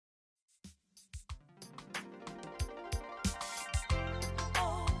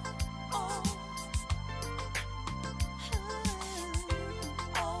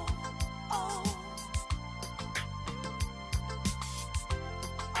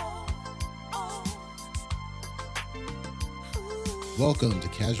Welcome to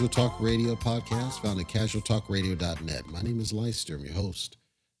Casual Talk Radio podcast found at casualtalkradio.net. My name is Leister, I'm your host.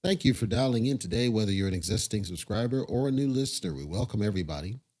 Thank you for dialing in today, whether you're an existing subscriber or a new listener. We welcome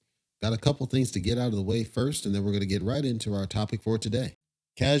everybody. Got a couple things to get out of the way first, and then we're going to get right into our topic for today.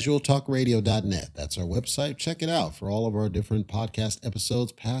 Casualtalkradio.net. That's our website. Check it out for all of our different podcast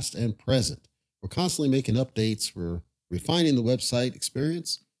episodes, past and present. We're constantly making updates. We're refining the website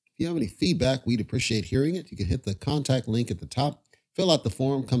experience. If you have any feedback, we'd appreciate hearing it. You can hit the contact link at the top, fill out the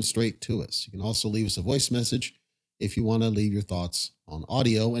form, come straight to us. You can also leave us a voice message if you want to leave your thoughts on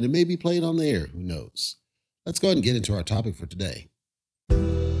audio, and it may be played on the air. Who knows? Let's go ahead and get into our topic for today.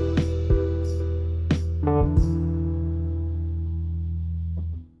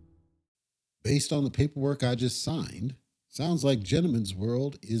 Based on the paperwork I just signed, sounds like Gentleman's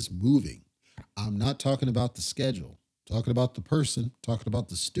World is moving. I'm not talking about the schedule, I'm talking about the person, talking about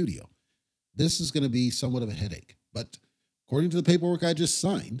the studio. This is going to be somewhat of a headache, but according to the paperwork I just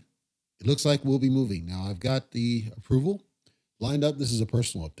signed, it looks like we'll be moving. Now, I've got the approval lined up. This is a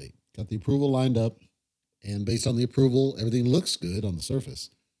personal update. Got the approval lined up, and based on the approval, everything looks good on the surface.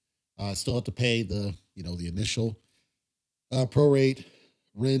 I still have to pay the initial prorate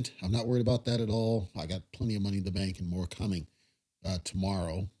rent. I'm not worried about that at all. I got plenty of money in the bank and more coming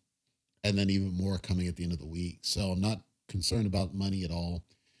tomorrow, and then even more coming at the end of the week. So I'm not concerned about money at all.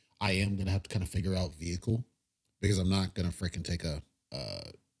 I am going to have to kind of figure out vehicle because I'm not going to freaking take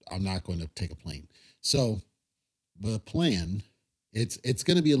I'm not going to take a plane. So the plan, it's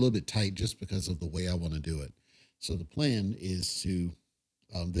going to be a little bit tight just because of the way I want to do it. So the plan is to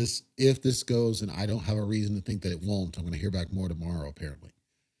if this goes, and I don't have a reason to think that it won't, I'm going to hear back more tomorrow, apparently.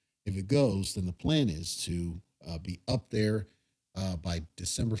 If it goes, then the plan is to be up there by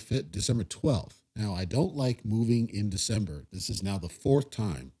December 5th, December 12th. Now, I don't like moving in December. This is now the fourth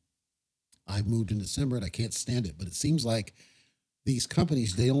time I've moved in December, and I can't stand it. But it seems like these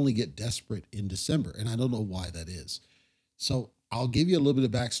companies, they only get desperate in December, and I don't know why that is. So I'll give you a little bit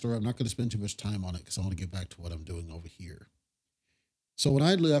of backstory. I'm not going to spend too much time on it because I want to get back to what I'm doing over here. So when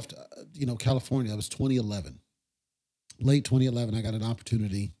I left, California, that was 2011. Late 2011, I got an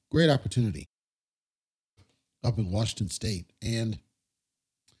opportunity, great opportunity, up in Washington State. And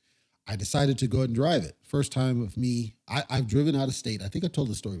I decided to go ahead and drive it. First time of me, I've driven out of state. I think I told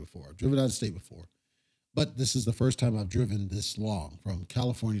the story before. I've driven out of state before. But this is the first time I've driven this long from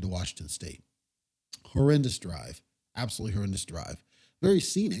California to Washington State. Horrendous drive. Absolutely horrendous drive. Very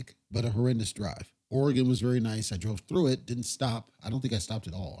scenic, but a horrendous drive. Oregon was very nice. I drove through it, didn't stop. I don't think I stopped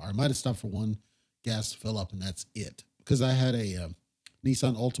at all. Or I might have stopped for one gas fill up, and that's it. Because I had a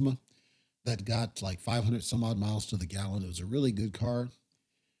Nissan Altima that got like 500 some odd miles to the gallon. It was a really good car.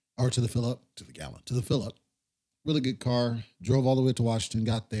 Or to the fill up, to the gallon, to the fill up. Really good car. Drove all the way to Washington,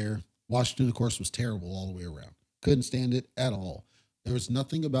 got there. Washington, of course, was terrible all the way around. Couldn't stand it at all. There was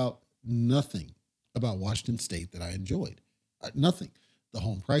nothing about Washington State that I enjoyed. Nothing. The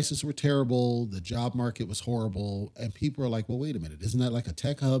home prices were terrible. The job market was horrible. And people are like, well, wait a minute. Isn't that like a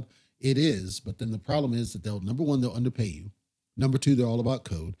tech hub? It is. But then the problem is that number one, they'll underpay you. Number two, they're all about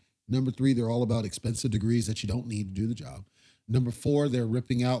code. Number three, they're all about expensive degrees that you don't need to do the job. Number four, they're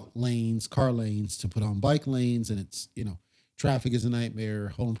ripping out lanes, car lanes to put on bike lanes. And it's, traffic is a nightmare.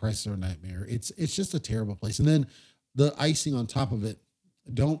 Home prices are a nightmare. It's just a terrible place. And then the icing on top of it,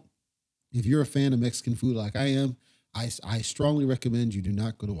 if you're a fan of Mexican food like I am, I strongly recommend you do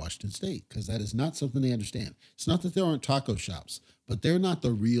not go to Washington State because that is not something they understand. It's not that there aren't taco shops, but they're not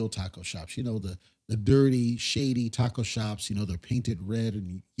the real taco shops. The dirty, shady taco shops, they're painted red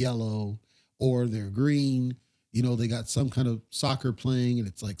and yellow or they're green. They got some kind of soccer playing and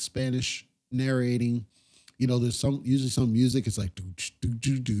it's like Spanish narrating. There's usually some music. It's like,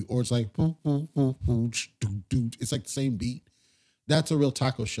 or it's like, it's like the same beat. That's a real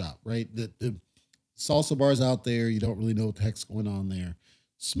taco shop, right? The salsa bars out there, you don't really know what the heck's going on there.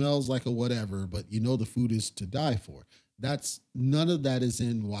 Smells like a whatever, but the food is to die for. None of that is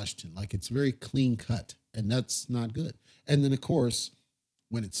in Washington. Like it's very clean cut, and that's not good. And then of course,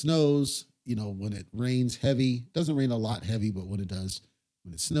 when it snows, when it rains heavy, it doesn't rain a lot heavy, but when it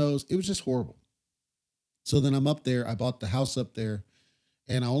snows, it was just horrible. So then I'm up there. I bought the house up there,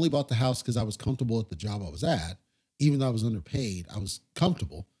 and I only bought the house because I was comfortable at the job I was at. Even though I was underpaid, I was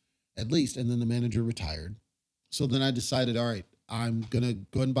comfortable at least. And then the manager retired. So then I decided, all right, I'm going to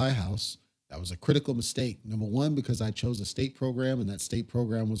go and buy a house. That was a critical mistake. Number one, because I chose a state program and that state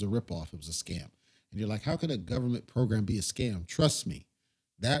program was a ripoff. It was a scam. And you're like, how could a government program be a scam? Trust me,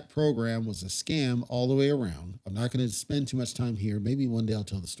 that program was a scam all the way around. I'm not going to spend too much time here. Maybe one day I'll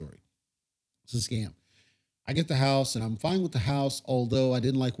tell the story. It's a scam. I get the house and I'm fine with the house, although I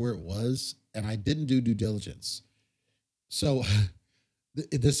didn't like where it was and I didn't do due diligence. So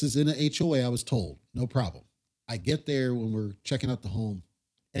This is in an HOA, I was told. No problem. I get there when we're checking out the home,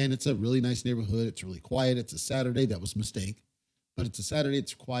 and it's a really nice neighborhood. It's really quiet. It's a Saturday. That was a mistake, but it's a Saturday.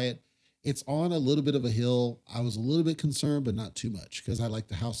 It's quiet. It's on a little bit of a hill. I was a little bit concerned, but not too much because I like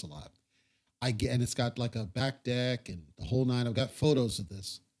the house a lot. I get, and it's got like a back deck and the whole nine. I've got photos of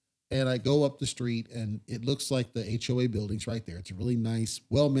this. And I go up the street and it looks like the HOA building's right there. It's a really nice,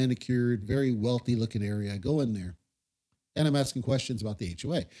 well manicured, very wealthy looking area. I go in there and I'm asking questions about the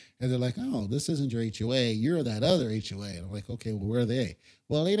HOA. And they're like, oh, this isn't your HOA. You're that other HOA. And I'm like, okay, well, where are they?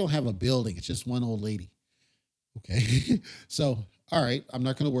 Well, they don't have a building. It's just one old lady. Okay. So, all right, I'm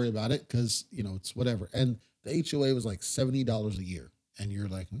not going to worry about it because, it's whatever. And the HOA was like $70 a year. And you're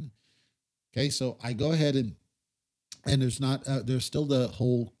like, okay. So I go ahead and there's still the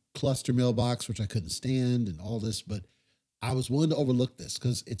whole cluster mailbox, which I couldn't stand and all this, but I was willing to overlook this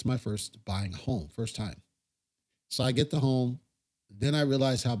because it's my first buying a home, first time. So I get the home. Then I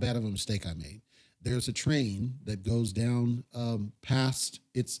realize how bad of a mistake I made. There's a train that goes down past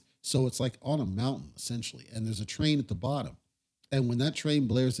it's like on a mountain essentially, and there's a train at the bottom. And when that train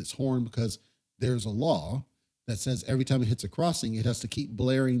blares its horn, because there's a law that says every time it hits a crossing, it has to keep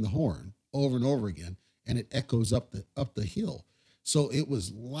blaring the horn over and over again, and it echoes up the hill. So it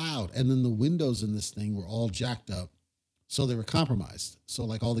was loud, and then the windows in this thing were all jacked up, so they were compromised. So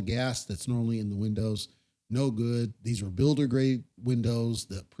like all the gas that's normally in the windows, no good. These were builder grade windows.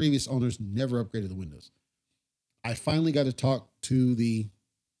 The previous owners never upgraded the windows. I finally got to talk to the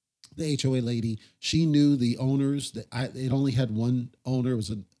HOA lady. She knew the owners. It only had one owner. It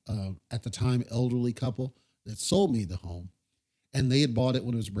was at the time elderly couple that sold me the home, and they had bought it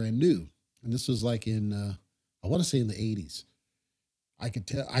when it was brand new. And this was like in I want to say in the 80s. I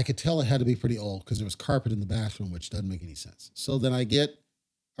could tell it had to be pretty old because there was carpet in the bathroom, which doesn't make any sense. So then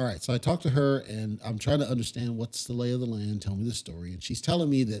all right. So I talked to her and I'm trying to understand what's the lay of the land. Tell me the story. And she's telling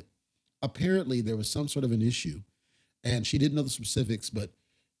me that apparently there was some sort of an issue and she didn't know the specifics, but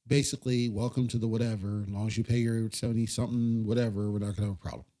basically, welcome to the whatever. As long as you pay your 70 something, whatever, we're not going to have a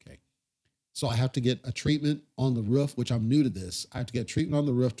problem. Okay. So I have to get a treatment on the roof, which I'm new to this. I have to get treatment on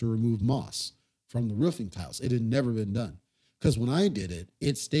the roof to remove moss from the roofing tiles. It had never been done because when I did it,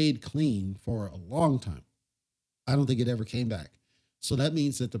 it stayed clean for a long time. I don't think it ever came back. So that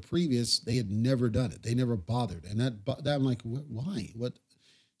means that they had never done it. They never bothered. And that I'm like, why? What?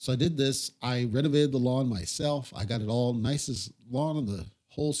 So I did this. I renovated the lawn myself. I got it all nicest lawn on the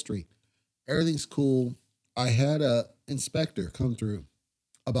whole street. Everything's cool. I had a inspector come through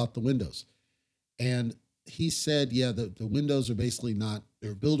about the windows. And he said, yeah, the windows are basically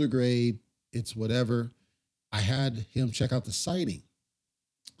they're builder grade. It's whatever. I had him check out the siding.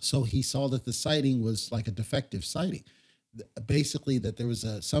 So he saw that the siding was like a defective siding. Basically, that there was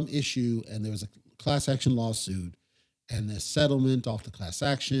some issue and there was a class action lawsuit and the settlement off the class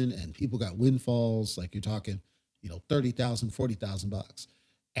action and people got windfalls. Like you're talking, 30,000, 40,000 bucks.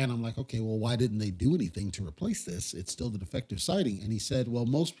 And I'm like, okay, well, why didn't they do anything to replace this? It's still the defective siding. And he said, well,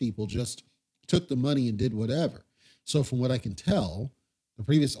 most people just took the money and did whatever. So from what I can tell, the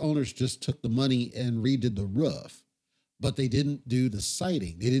previous owners just took the money and redid the roof, but they didn't do the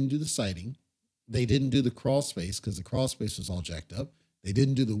siding. They didn't do the siding. They didn't do the crawl space because the crawl space was all jacked up. They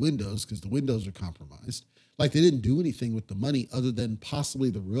didn't do the windows because the windows are compromised. Like they didn't do anything with the money other than possibly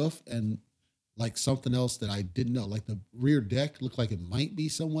the roof and like something else that I didn't know. Like the rear deck looked like it might be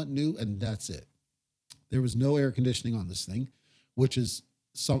somewhat new, and that's it. There was no air conditioning on this thing, which is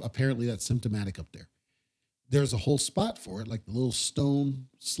apparently that's symptomatic up there. There's a whole spot for it, like the little stone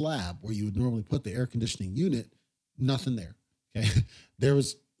slab where you would normally put the air conditioning unit. Nothing there. Okay, there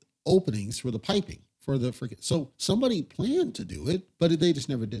was openings for the piping for the freaking. So somebody planned to do it, but they just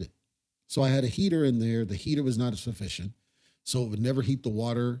never did it. So I had a heater in there. The heater was not sufficient, so it would never heat the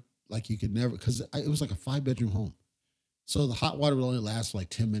water. Like you could never, because it was like a 5-bedroom home. So the hot water would only last for like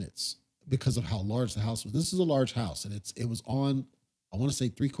 10 minutes because of how large the house was. This is a large house and it was on, I want to say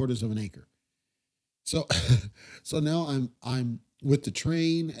 3/4 of an acre. So, so now I'm with the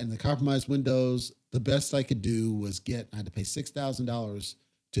train and the compromised windows. The best I could do was I had to pay $6,000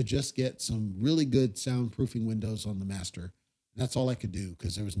 to just get some really good soundproofing windows on the master. That's all I could do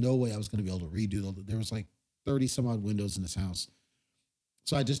because there was no way I was going to be able to redo. There was like 30 some odd windows in this house.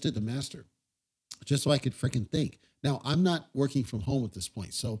 So I just did the master just so I could freaking think. Now I'm not working from home at this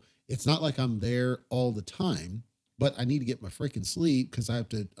point. So it's not like I'm there all the time, but I need to get my freaking sleep because I have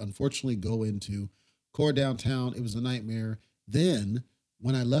to unfortunately go into core downtown. It was a nightmare. Then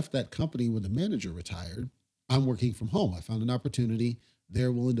when I left that company when the manager retired, I'm working from home. I found an opportunity.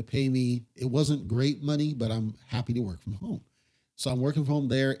 They're willing to pay me. It wasn't great money, but I'm happy to work from home. So I'm working from home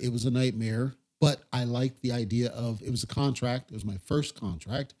there. It was a nightmare. But I liked the idea of, it was a contract. It was my first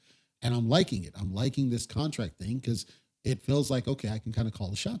contract, and I'm liking it. I'm liking this contract thing because it feels like, okay, I can kind of call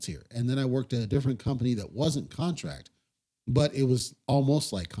the shots here. And then I worked at a different company that wasn't contract, but it was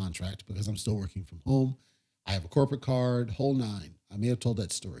almost like contract because I'm still working from home. I have a corporate card, whole nine. I may have told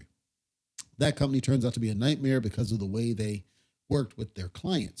that story. That company turns out to be a nightmare because of the way they worked with their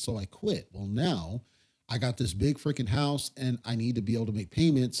clients. So I quit. Well, now I got this big freaking house and I need to be able to make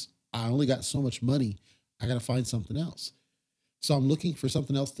payments. I only got so much money. I got to find something else. So I'm looking for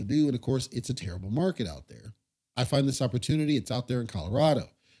something else to do. And of course, it's a terrible market out there. I find this opportunity. It's out there in Colorado,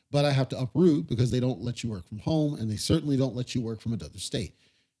 but I have to uproot because they don't let you work from home and they certainly don't let you work from another state.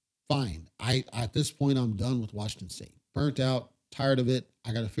 Fine. At this point, I'm done with Washington State. Burnt out, tired of it.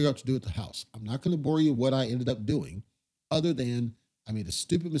 I got to figure out what to do with the house. I'm not going to bore you what I ended up doing, other than I made a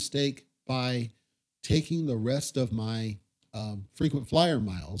stupid mistake by taking the rest of my frequent flyer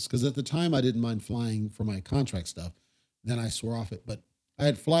miles, because at the time I didn't mind flying for my contract stuff. Then I swore off it, but I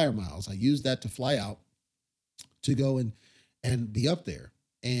had flyer miles. I used that to fly out to go and be up there,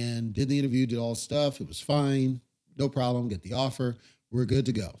 and did the interview, did all the stuff. It was fine, no problem. Get the offer. We're good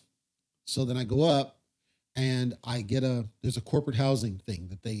to go. So then I go up and I get there's a corporate housing thing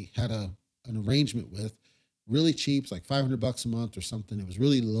that they had an arrangement with, really cheap, it's like $500 a month or something. It was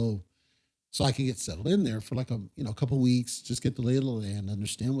really low. So I can get settled in there for like a couple of weeks, just get the lay of the land,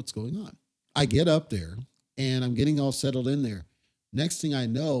 understand what's going on. I get up there and I'm getting all settled in there. Next thing I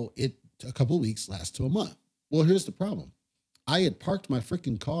know, a couple of weeks lasts to a month. Well, here's the problem. I had parked my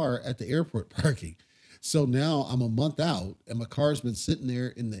freaking car at the airport parking. So now I'm a month out and my car's been sitting there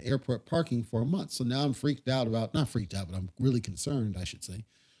in the airport parking for a month. So now I'm freaked out about, not freaked out, but I'm really concerned, I should say,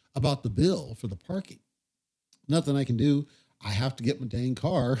 about the bill for the parking. Nothing I can do. I have to get my dang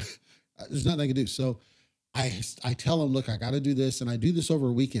car. There's nothing I can do. So I tell them, look, I got to do this. And I do this over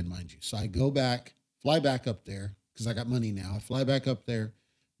a weekend, mind you. So I go back, fly back up there because I got money now. I fly back up there,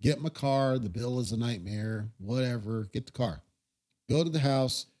 get my car. The bill is a nightmare, whatever, get the car, go to the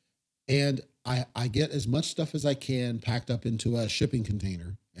house, and I get as much stuff as I can packed up into a shipping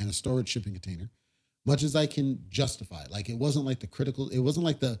container and a storage shipping container, much as I can justify. Like it wasn't like it wasn't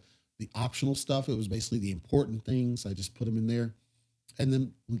like the optional stuff. It was basically the important things. I just put them in there. And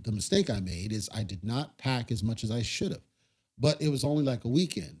then the mistake I made is I did not pack as much as I should have. But it was only like a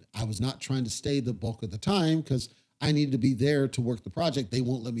weekend. I was not trying to stay the bulk of the time because I needed to be there to work the project. They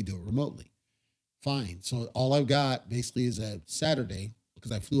won't let me do it remotely. Fine. So all I've got basically is a Saturday,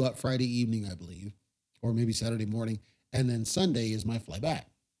 because I flew out Friday evening, I believe, or maybe Saturday morning. And then Sunday is my fly back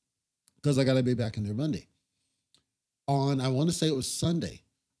because I got to be back in there Monday. I want to say it was Sunday,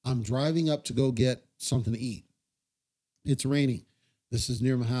 I'm driving up to go get something to eat. It's raining. This is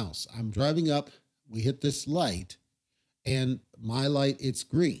near my house. I'm driving up. We hit this light, and my light, it's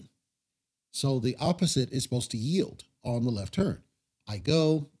green. So the opposite is supposed to yield on the left turn. I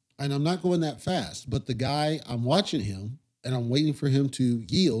go, and I'm not going that fast, but the guy, I'm watching him and I'm waiting for him to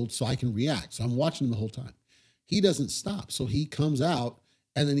yield so I can react. So I'm watching him the whole time. He doesn't stop. So he comes out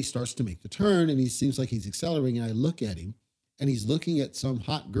and then he starts to make the turn and he seems like he's accelerating. And I look at him and he's looking at some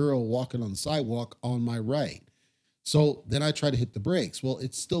hot girl walking on the sidewalk on my right. So then I try to hit the brakes. Well,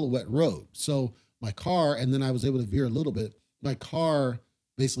 it's still a wet road. So my car, and then I was able to veer a little bit. My car,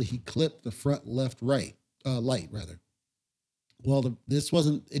 basically he clipped the front light rather. Well,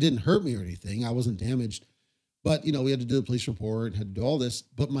 it didn't hurt me or anything. I wasn't damaged, but we had to do a police report, had to do all this,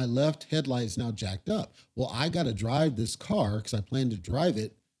 but my left headlight is now jacked up. Well, I got to drive this car because I plan to drive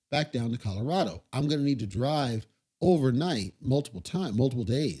it back down to Colorado. I'm going to need to drive overnight, multiple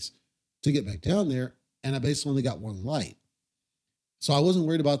days to get back down there. And I basically only got one light. So I wasn't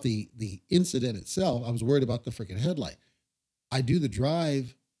worried about the incident itself. I was worried about the freaking headlight. I do the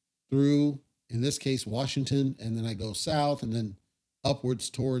drive through, in this case, Washington, and then I go south and then upwards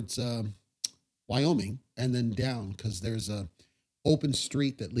towards Wyoming and then down because there's a open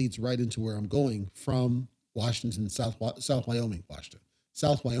street that leads right into where I'm going from Washington, South Wyoming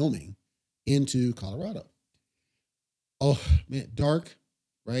into Colorado. Oh man, dark,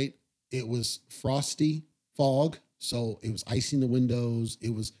 right? It was frosty fog. So it was icing the windows.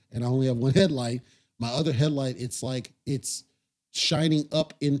 And I only have one headlight. My other headlight, it's like it's shining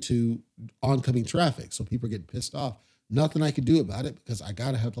up into oncoming traffic. So people are getting pissed off. Nothing I could do about it because I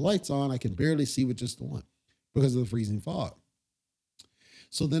got to have the lights on. I can barely see with just the one because of the freezing fog.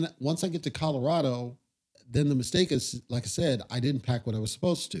 So then once I get to Colorado, then the mistake is, like I said, I didn't pack what I was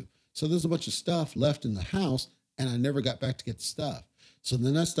supposed to. So there's a bunch of stuff left in the house and I never got back to get the stuff. So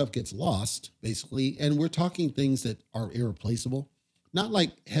then that stuff gets lost, basically. And we're talking things that are irreplaceable, not like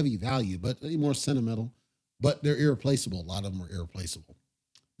heavy value, but more sentimental, but they're irreplaceable. A lot of them are irreplaceable.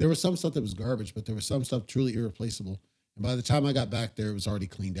 There was some stuff that was garbage, but there was some stuff truly irreplaceable. And by the time I got back there, it was already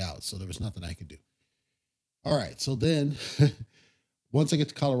cleaned out. So there was nothing I could do. All right. So then once I get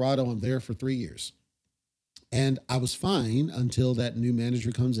to Colorado, I'm there for 3 years. And I was fine until that new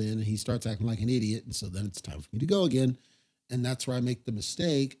manager comes in and he starts acting like an idiot. And so then it's time for me to go again. And that's where I make the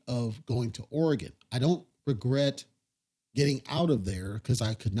mistake of going to Oregon. I don't regret getting out of there because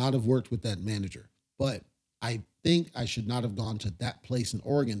I could not have worked with that manager. But I think I should not have gone to that place in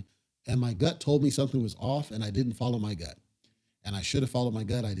Oregon. And my gut told me something was off and I didn't follow my gut. And I should have followed my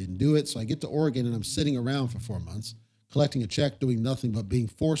gut. I didn't do it. So I get to Oregon and I'm sitting around for 4 months, collecting a check, doing nothing but being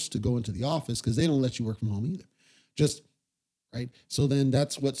forced to go into the office because they don't let you work from home either. Just right. So then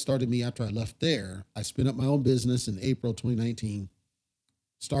that's what started me after I left there. I spin up my own business in April 2019,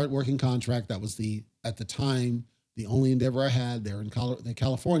 start working contract. That was at the time, the only endeavor I had there in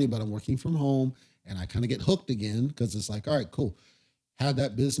California, but I'm working from home and I kind of get hooked again because it's like, all right, cool. Had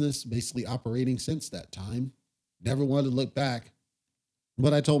that business basically operating since that time. Never wanted to look back.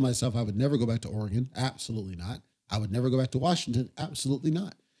 But I told myself I would never go back to Oregon. Absolutely not. I would never go back to Washington. Absolutely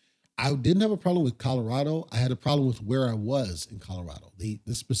not. I didn't have a problem with Colorado. I had a problem with where I was in Colorado. The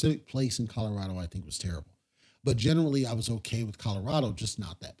specific place in Colorado I think was terrible. But generally I was okay with Colorado, just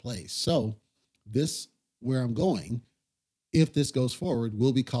not that place. So this, where I'm going, if this goes forward,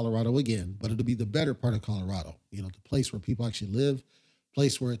 will be Colorado again, but it'll be the better part of Colorado. You know, the place where people actually live,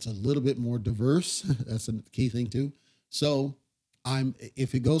 place where it's a little bit more diverse. That's a key thing too. So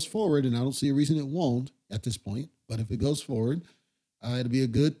if it goes forward, and I don't see a reason it won't at this point, but if it goes forward, it'll be a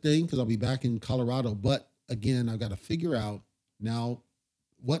good thing because I'll be back in Colorado. But again, I've got to figure out now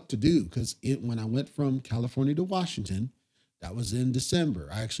what to do because when I went from California to Washington, that was in December.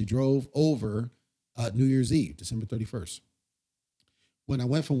 I actually drove over New Year's Eve, December 31st. When I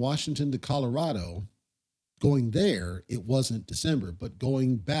went from Washington to Colorado, going there, it wasn't December, but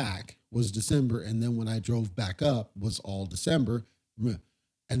going back was December. And then when I drove back up was all December.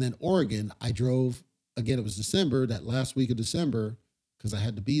 And then Oregon, I drove, again, it was December, that last week of December, because I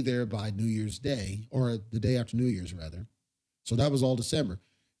had to be there by New Year's Day, or the day after New Year's, rather. So that was all December.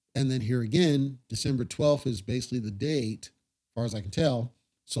 And then here again, December 12th is basically the date, as far as I can tell.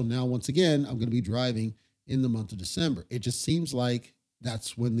 So now, once again, I'm going to be driving in the month of December. It just seems like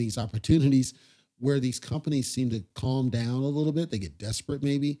that's when these opportunities, where these companies seem to calm down a little bit. They get desperate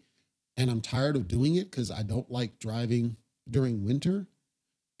maybe. And I'm tired of doing it because I don't like driving during winter.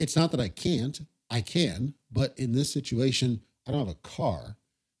 It's not that I can't. I can. But in this situation, I don't have a car.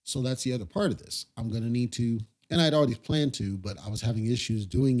 So that's the other part of this. I'm going to need to, and I'd already planned to, but I was having issues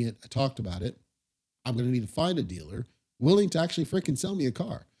doing it. I talked about it. I'm going to need to find a dealer willing to actually freaking sell me a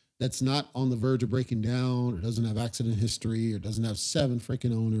car that's not on the verge of breaking down or doesn't have accident history or doesn't have 7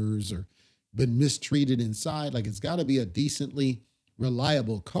 freaking owners or been mistreated inside. Like, it's got to be a decently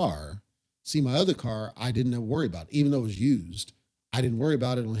reliable car. See, my other car, I didn't have to worry about, even though it was used. I didn't worry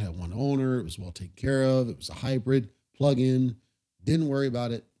about it. It only had 1 owner. It was well taken care of. It was a hybrid plug-in. Didn't worry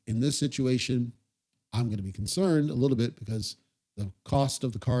about it. In this situation, I'm going to be concerned a little bit because the cost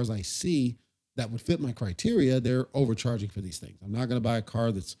of the cars I see that would fit my criteria, they're overcharging for these things. I'm not going to buy a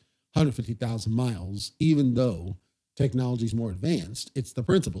car that's 150,000 miles, even though technology is more advanced. It's the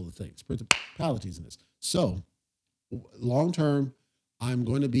principle of things, principalities in this. So long term, I'm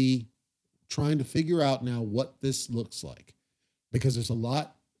going to be trying to figure out now what this looks like, because there's a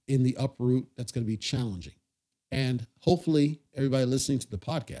lot in the uproot that's going to be challenging. And hopefully everybody listening to the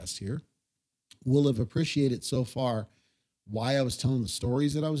podcast here will have appreciated so far why I was telling the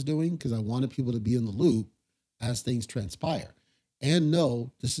stories that I was doing, because I wanted people to be in the loop as things transpire. And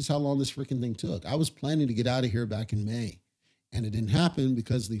no, this is how long this freaking thing took. I was planning to get out of here back in May, and it didn't happen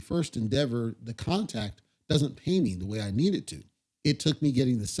because the first endeavor, the contact, doesn't pay me the way I need it to. It took me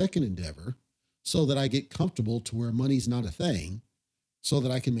getting the second endeavor so that I get comfortable to where money's not a thing, so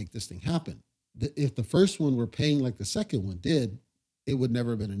that I can make this thing happen. If the first one were paying like the second one did, it would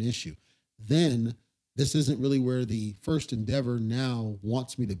never have been an issue. Then this isn't really where the first endeavor now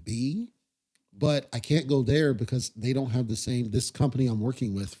wants me to be. But I can't go there because they don't have the same, this company I'm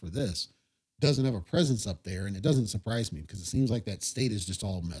working with for this doesn't have a presence up there. And it doesn't surprise me because it seems like that state is just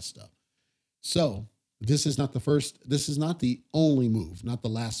all messed up. So this is not the only move, not the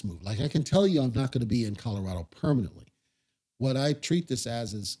last move. Like, I can tell you, I'm not going to be in Colorado permanently. What I treat this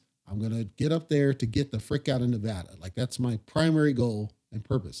as is I'm going to get up there to get the frick out of Nevada. Like, that's my primary goal and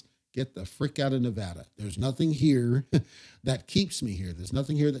purpose. Get the frick out of Nevada. There's nothing here that keeps me here. There's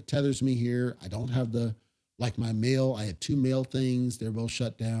nothing here that tethers me here. I don't have my mail. I had 2 mail things. They're both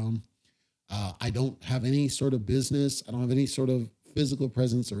shut down. I don't have any sort of business. I don't have any sort of physical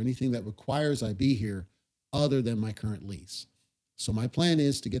presence or anything that requires I be here other than my current lease. So my plan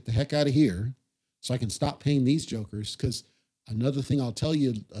is to get the heck out of here so I can stop paying these jokers. Because another thing I'll tell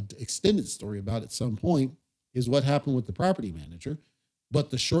you an extended story about at some point is what happened with the property manager. But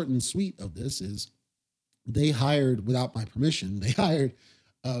the short and sweet of this is they hired, without my permission, they hired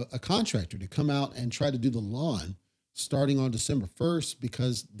a contractor to come out and try to do the lawn starting on December 1st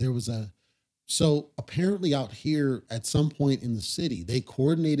because there was a, so apparently out here at some point in the city, they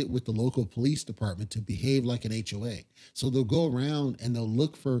coordinated with the local police department to behave like an HOA. So they'll go around and they'll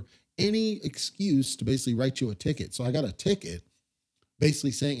look for any excuse to basically write you a ticket. So I got a ticket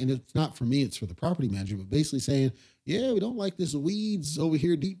basically saying, and it's not for me, it's for the property manager, but basically saying, yeah, we don't like this weeds over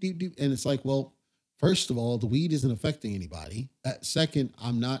here, deep, deep, deep. And it's like, well, first of all, the weed isn't affecting anybody. Second,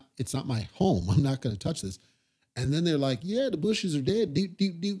 it's not my home. I'm not going to touch this. And then they're like, yeah, the bushes are dead. Deep,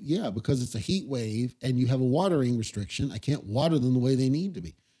 deep, deep. Yeah, because it's a heat wave and you have a watering restriction. I can't water them the way they need to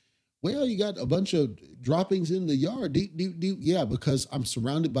be. Well, you got a bunch of droppings in the yard. Deep, deep, deep. Yeah, because I'm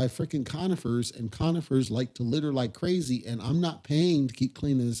surrounded by freaking conifers and conifers like to litter like crazy. And I'm not paying to keep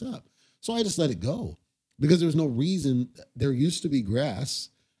cleaning this up. So I just let it go because there was no reason. There used to be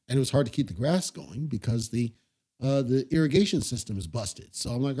grass and it was hard to keep the grass going because the irrigation system is busted. So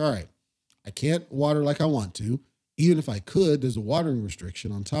I'm like, all right, I can't water like I want to. Even if I could, there's a watering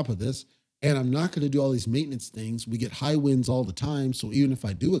restriction on top of this. And I'm not going to do all these maintenance things. We get high winds all the time. So even if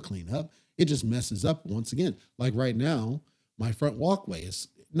I do a cleanup, it just messes up once again. Like right now, my front walkway is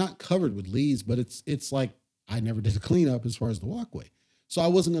not covered with leaves, but it's like I never did a cleanup as far as the walkway. So I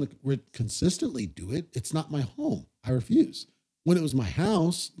wasn't going to consistently do it. It's not my home. I refuse. When it was my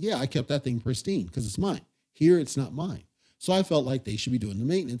house, yeah, I kept that thing pristine because it's mine. Here, it's not mine. So I felt like they should be doing the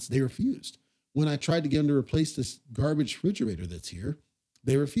maintenance. They refused. When I tried to get them to replace this garbage refrigerator that's here,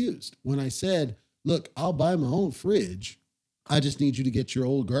 they refused. When I said, look, I'll buy my own fridge. I just need you to get your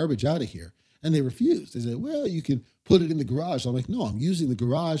old garbage out of here. And they refused. They said, well, you can put it in the garage. I'm like, no, I'm using the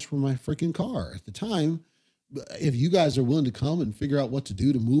garage for my freaking car. At the time, if you guys are willing to come and figure out what to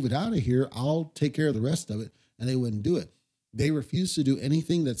do to move it out of here, I'll take care of the rest of it. And they wouldn't do it. They refuse to do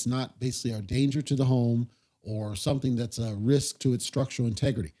anything that's not basically a danger to the home or something that's a risk to its structural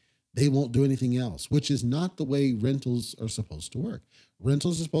integrity. They won't do anything else, which is not the way rentals are supposed to work.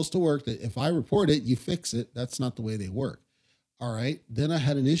 Rentals are supposed to work that if I report it, you fix it. That's not the way they work. All right. Then I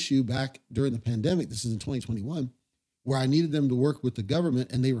had an issue back during the pandemic. This is in 2021, where I needed them to work with the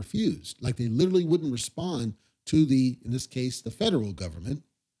government and they refused. Like they literally wouldn't respond to in this case, the federal government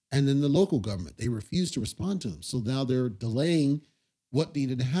and then the local government. They refused to respond to them. So now they're delaying what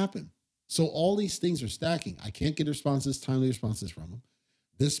needed to happen. So all these things are stacking. I can't get timely responses from them.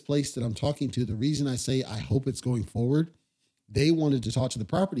 This place that I'm talking to, the reason I say I hope it's going forward, they wanted to talk to the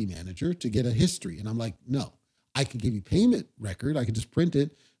property manager to get a history. And I'm like, no, I can give you payment record. I can just print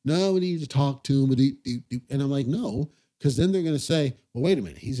it. No, we need to talk to him. And I'm like, no, because then they're going to say, well, wait a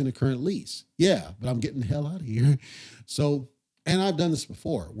minute, he's in a current lease. Yeah, but I'm getting the hell out of here. So, and I've done this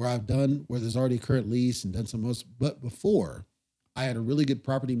before where there's already a current lease and done some most, but before I had a really good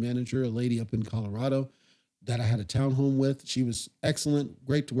property manager, a lady up in Colorado that I had a townhome with. She was excellent,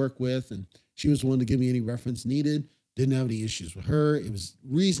 great to work with. And she was willing to give me any reference needed. Didn't have any issues with her. It was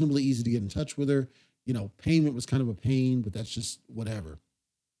reasonably easy to get in touch with her. You know, payment was kind of a pain, but that's just whatever.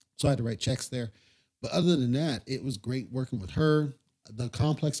 So I had to write checks there. But other than that, it was great working with her. The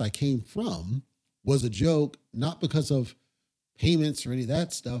complex I came from was a joke, not because of payments or any of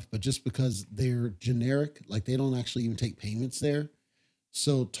that stuff, but just because they're generic. Like they don't actually even take payments there.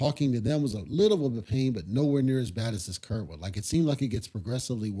 So talking to them was a little bit of a pain, but nowhere near as bad as this current one. Like it seemed like it gets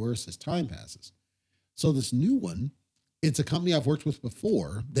progressively worse as time passes. So this new one, it's a company I've worked with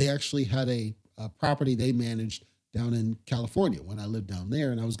before. They actually had a property they managed down in California when I lived down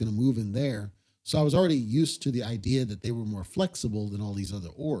there, and I was going to move in there. So I was already used to the idea that they were more flexible than all these other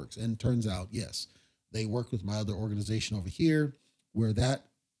orgs. And turns out, yes, they work with my other organization over here where that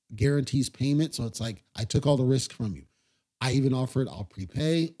guarantees payment. So it's like, I took all the risk from you. I even offered I'll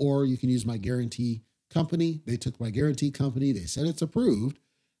prepay, or you can use my guarantee company. They took my guarantee company. They said it's approved,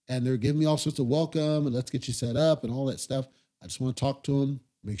 and they're giving me all sorts of welcome and let's get you set up and all that stuff. I just want to talk to them,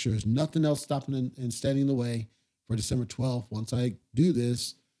 make sure there's nothing else stopping and standing in the way for December 12th. Once I do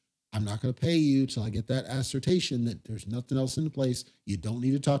this, I'm not going to pay you till I get that assertion that there's nothing else in place. You don't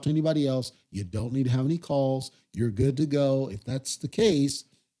need to talk to anybody else. You don't need to have any calls. You're good to go. If that's the case,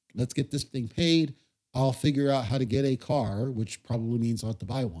 let's get this thing paid. I'll figure out how to get a car, which probably means I'll have to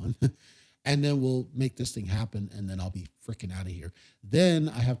buy one. And then we'll make this thing happen. And then I'll be freaking out of here. Then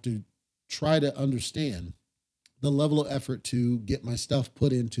I have to try to understand the level of effort to get my stuff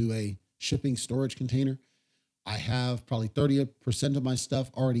put into a shipping storage container. I have probably 30% of my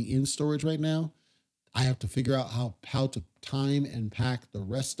stuff already in storage right now. I have to figure out how to time and pack the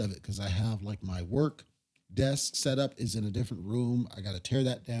rest of it because I have like my work desk setup is in a different room. I got to tear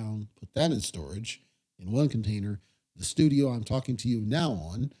that down, put that in storage in one container. The studio I'm talking to you now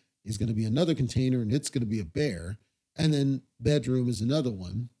on is going to be another container and it's going to be a bear. And then bedroom is another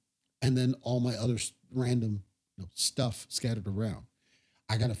one. And then all my other random stuff scattered around.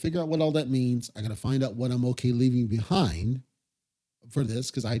 I got to figure out what all that means. I got to find out what I'm okay leaving behind for this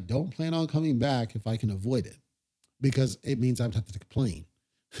because I don't plan on coming back if I can avoid it because it means I would have to take a plane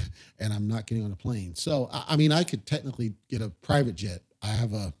and I'm not getting on a plane. So, I mean, I could technically get a private jet. I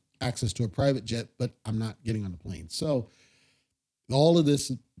have access to a private jet, but I'm not getting on a plane. So all of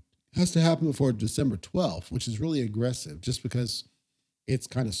this has to happen before December 12th, which is really aggressive just because it's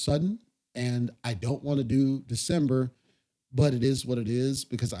kind of sudden and I don't want to do December, but it is what it is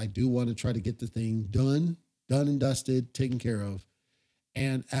because I do want to try to get the thing done and dusted, taken care of.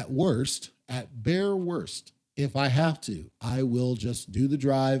 And at worst, at bare worst, if I have to, I will just do the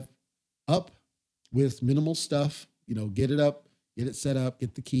drive up with minimal stuff, get it up, get it set up,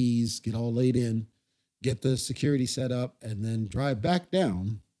 get the keys, get all laid in, get the security set up, and then drive back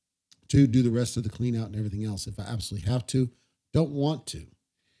down to do the rest of the clean out and everything else if I absolutely have to. Don't want to.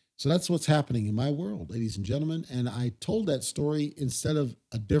 So that's what's happening in my world, ladies and gentlemen. And I told that story instead of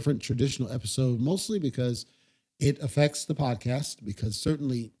a different traditional episode, mostly because it affects the podcast, because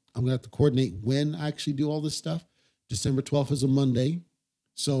certainly I'm going to have to coordinate when I actually do all this stuff. December 12th is a Monday.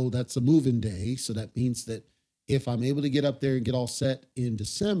 So that's a move-in day. So that means that if I'm able to get up there and get all set in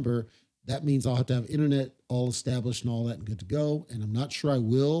December, that means I'll have to have internet all established and all that and good to go. And I'm not sure I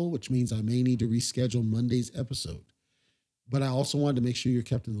will, which means I may need to reschedule Monday's episode. But I also wanted to make sure you're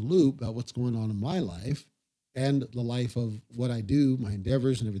kept in the loop about what's going on in my life and the life of what I do, my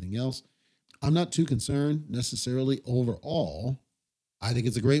endeavors and everything else. I'm not too concerned necessarily overall. I think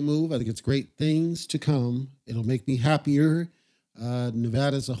it's a great move. I think it's great things to come. It'll make me happier.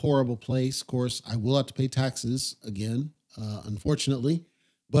 Nevada's a horrible place. Of course, I will have to pay taxes again, unfortunately,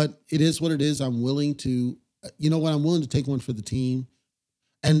 but it is what it is. I'm willing to, I'm willing to take one for the team.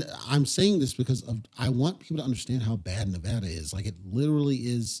 And I'm saying this because I want people to understand how bad Nevada is. Like it literally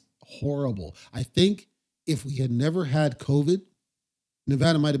is horrible. I think if we had never had COVID,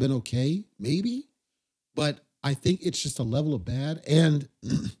 Nevada might have been okay, maybe, but I think it's just a level of bad. And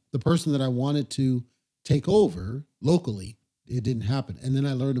the person that I wanted to take over locally, it didn't happen. And then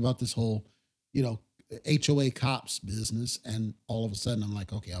I learned about this whole, HOA cops business. And all of a sudden I'm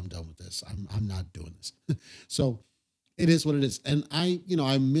like, okay, I'm done with this. I'm not doing this. So it is what it is. And I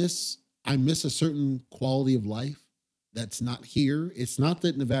miss a certain quality of life that's not here. It's not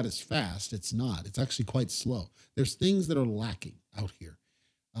that Nevada's fast. It's not. It's actually quite slow. There's things that are lacking out here.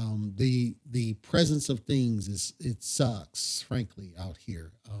 The presence of things it sucks, frankly, out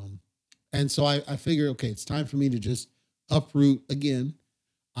here. And so I figure, okay, it's time for me to just uproot again.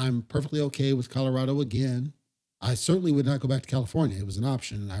 I'm perfectly okay with Colorado again. I certainly would not go back to California. It was an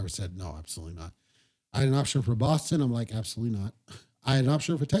option. And I said, no, absolutely not. I had an option for Boston. I'm like, absolutely not. I had an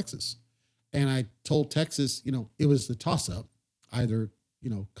option for Texas. And I told Texas, it was the toss up, either,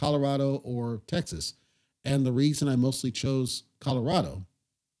 Colorado or Texas. And the reason I mostly chose Colorado,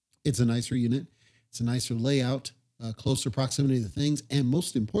 it's a nicer unit. It's a nicer layout, closer proximity to things. And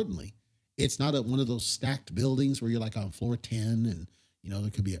most importantly, it's not one of those stacked buildings where you're like on floor 10 and, there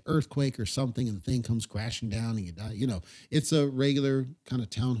could be an earthquake or something and the thing comes crashing down and you die. It's a regular kind of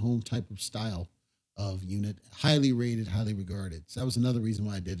townhome type of style of unit, highly rated, highly regarded. So that was another reason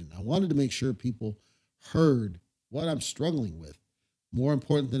why I did it. I wanted to make sure people heard what I'm struggling with. More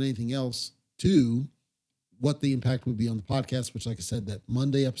important than anything else, too, what the impact would be on the podcast, which, like I said, that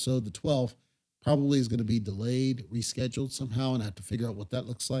Monday episode, the 12th, probably is going to be delayed, rescheduled somehow, and I have to figure out what that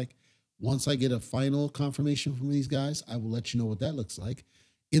looks like. Once I get a final confirmation from these guys, I will let you know what that looks like.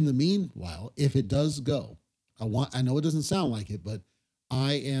 In the meanwhile, if it does go, I know it doesn't sound like it, but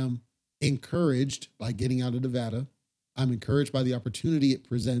I am encouraged by getting out of Nevada. I'm encouraged by the opportunity it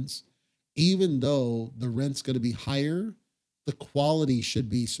presents. Even though the rent's going to be higher, the quality should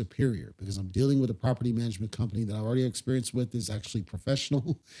be superior because I'm dealing with a property management company that I already have experience with, is actually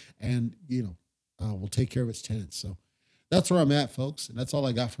professional and, will take care of its tenants. So that's where I'm at, folks. And that's all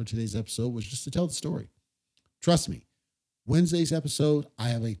I got for today's episode, was just to tell the story. Trust me, Wednesday's episode, I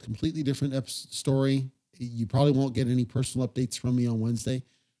have a completely different story. You probably won't get any personal updates from me on Wednesday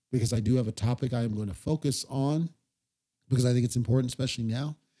because I do have a topic I am going to focus on because I think it's important, especially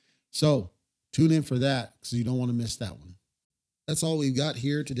now. So tune in for that because you don't want to miss that one. That's all we've got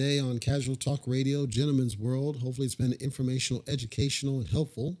here today on Casual Talk Radio, Gentleman's World. Hopefully it's been informational, educational, and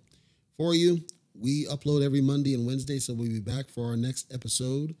helpful for you. We upload every Monday and Wednesday, so we'll be back for our next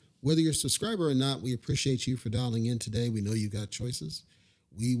episode Whether you're a subscriber or not, we appreciate you for dialing in today. We know you got choices.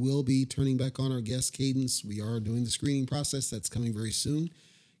 We will be turning back on our guest cadence. We are doing the screening process that's coming very soon.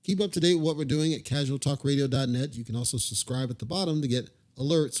 Keep up to date with what we're doing at casualtalkradio.net. You can also subscribe at the bottom to get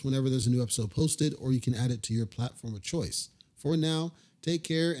alerts whenever there's a new episode posted, or you can add it to your platform of choice. For now, take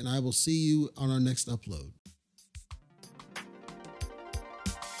care, and I will see you on our next upload.